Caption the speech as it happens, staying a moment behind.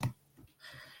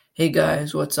Hey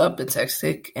guys, what's up? It's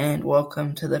Hextic, and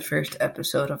welcome to the first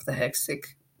episode of the Hextic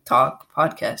Talk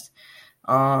podcast.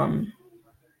 I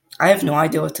have no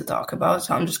idea what to talk about,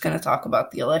 so I'm just going to talk about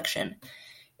the election.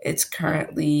 It's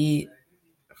currently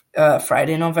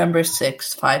Friday, November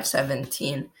 6th,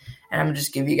 5:17, and I'm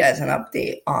just give you guys an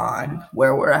update on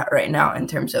where we're at right now in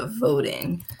terms of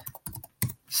voting.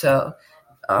 So,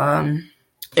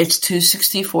 it's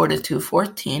 264 to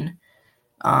 214.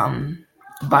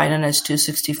 Biden has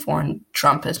 264 and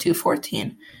Trump has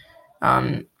 214.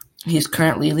 He's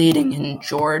currently leading in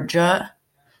Georgia.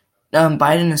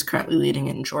 Biden is currently leading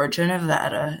in Georgia,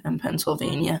 Nevada, and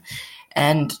Pennsylvania,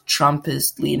 and Trump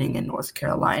is leading in North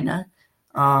Carolina.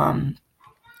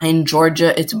 In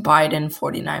Georgia, it's Biden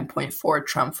 49.4,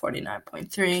 Trump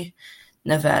 49.3.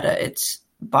 Nevada, it's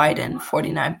Biden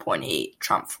 49.8,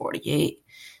 Trump 48.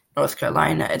 North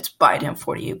Carolina, it's Biden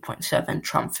 48.7,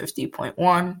 Trump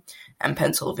 50.1, and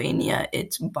Pennsylvania,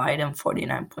 it's Biden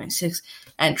 49.6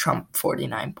 and Trump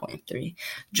 49.3.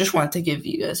 Just wanted to give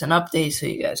you guys an update so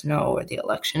you guys know where the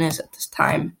election is at this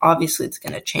time. Obviously, it's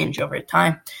going to change over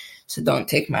time, so don't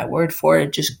take my word for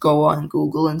it. Just go on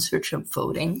Google and search up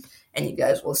voting, and you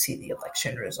guys will see the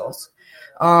election results.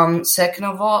 Second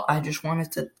of all, I just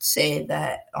wanted to say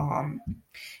that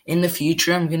in the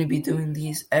future, I'm going to be doing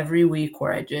these every week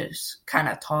where I just kind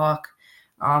of talk.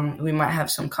 We might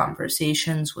have some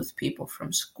conversations with people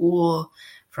from school,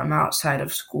 from outside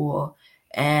of school,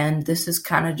 and this is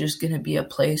kind of just going to be a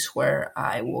place where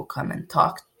I will come and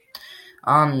talk.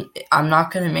 I'm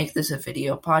not going to make this a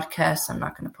video podcast. I'm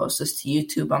not going to post this to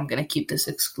YouTube. I'm going to keep this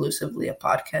exclusively a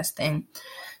podcast thing.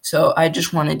 So I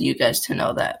just wanted you guys to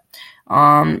know that.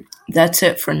 That's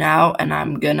it for now, and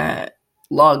I'm going to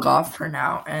log off for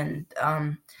now and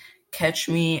catch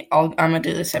me. I'm going to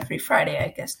do this every Friday, I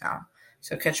guess, now.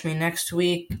 So catch me next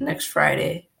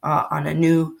Friday, on a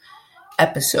new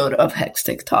episode of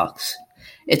Hextic Talks.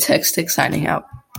 It's Hextic signing out.